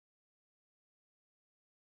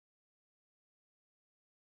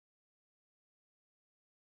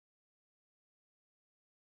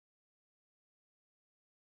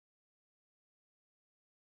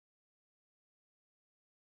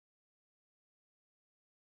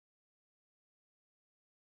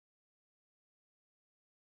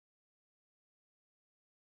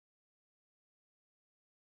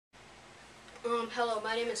Hello,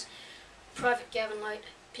 my name is Private Gavin Light,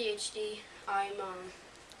 PhD. I'm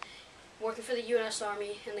working for the U.S.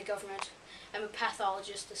 Army and the government. I'm a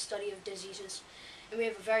pathologist, the study of diseases, and we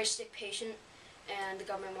have a very sick patient, and the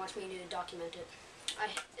government wants me to document it.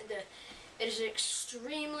 It is an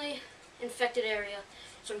extremely infected area,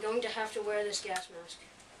 so I'm going to have to wear this gas mask.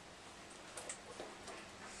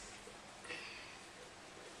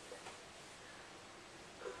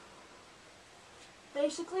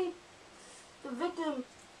 Basically, the victim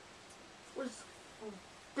was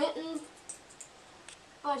bitten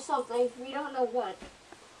by something, we don't know what.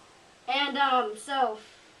 And so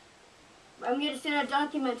I'm here to sit and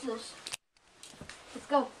document this. Let's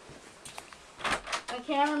go. My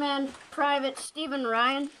cameraman, Private Stephen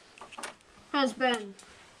Ryan, has been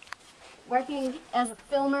working as a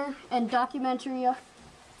filmer and documentary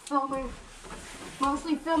filmer,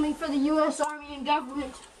 mostly filming for the U.S. Army and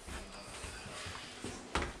government.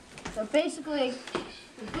 So basically,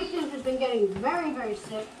 the victim has been getting very, very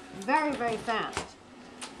sick, very, very fast.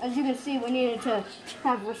 As you can see, we needed to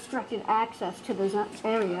have restricted access to this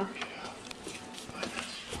area.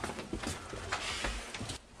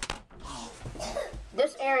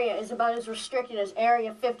 This area is about as restricted as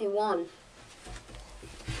Area 51.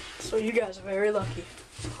 So you guys are very lucky.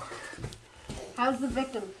 How's the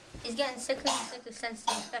victim? He's getting sicker and sicker since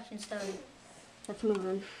the infection started. Let's move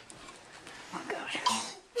in. Oh, God.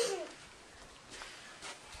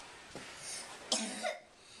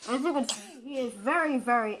 As you can see, he is very,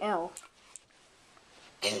 very ill.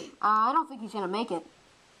 I don't think he's gonna make it.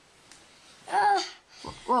 Whoa,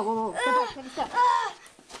 whoa, whoa. Step back, take a step.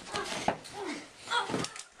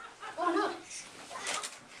 Oh,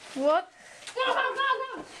 no. What? Go, go, go,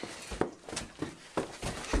 go!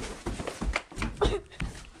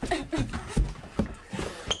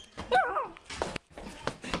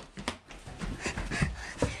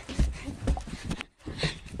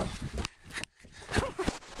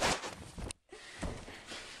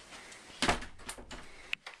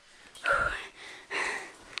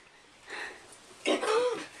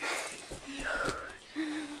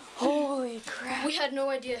 Holy crap. We had no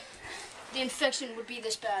idea the infection would be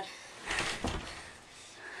this bad.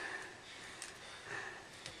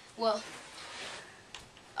 Well,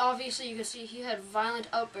 obviously you can see he had violent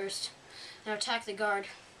outbursts and attacked the guard.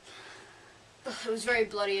 It was very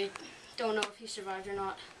bloody. I don't know if he survived or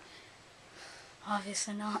not.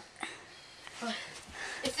 Obviously not. But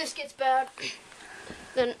if this gets bad,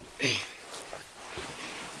 then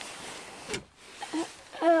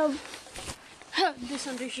have this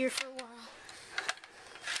under here for a while.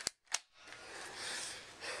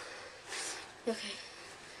 Okay.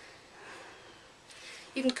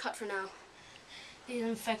 You can cut for now. These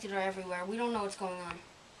infected are everywhere. We don't know what's going on.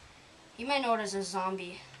 You may know it as a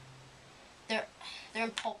zombie. They're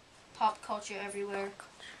in pop culture everywhere.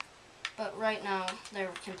 But right now, they're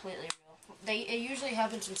completely real. It usually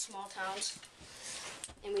happens in small towns,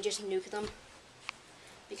 and we just nuke them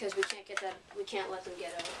because we can't get that. We can't let them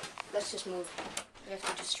get out. Let's just move. We have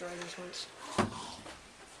to destroy these ones.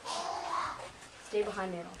 Stay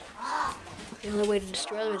behind me. The only way to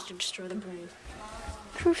destroy them is to destroy the brain.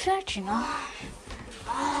 True fact, you know.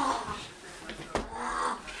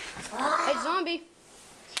 Hey, zombie!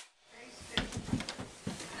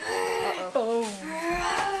 Uh-oh. Oh.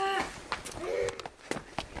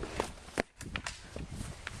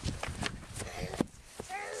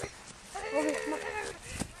 Okay, come on.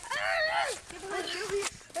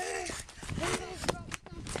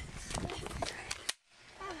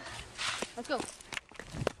 Let's go.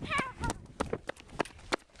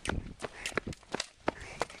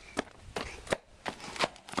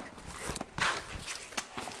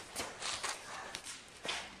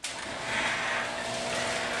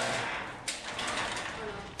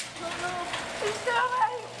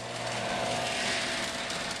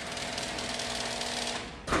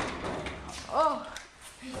 Oh,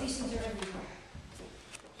 these things are everywhere.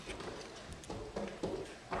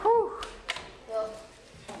 Whew. Well,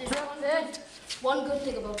 there's one good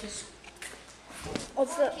thing about this.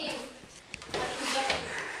 What's that? Key.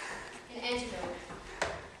 An antidote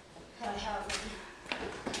that I have with me.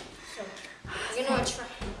 So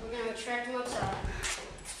we're gonna attract him outside.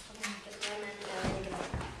 I'm gonna get my man down and get out.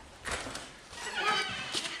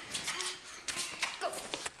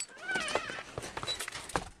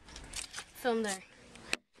 Film there.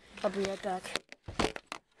 I'll be right back.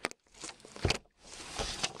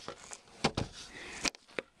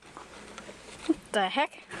 What the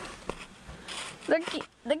heck?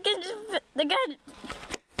 The guy.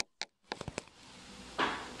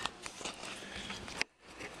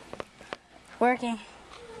 Working.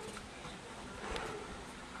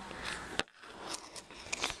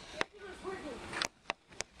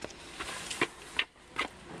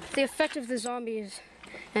 The effect of the zombie is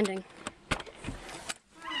ending.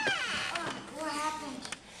 What happened?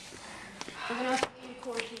 I'm gonna have to be in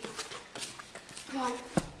quarantine. Come on.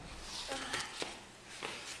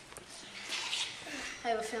 I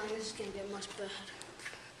have a feeling this is gonna get much bad.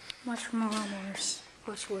 Much more worse.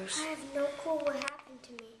 Much worse. I have no clue what happened.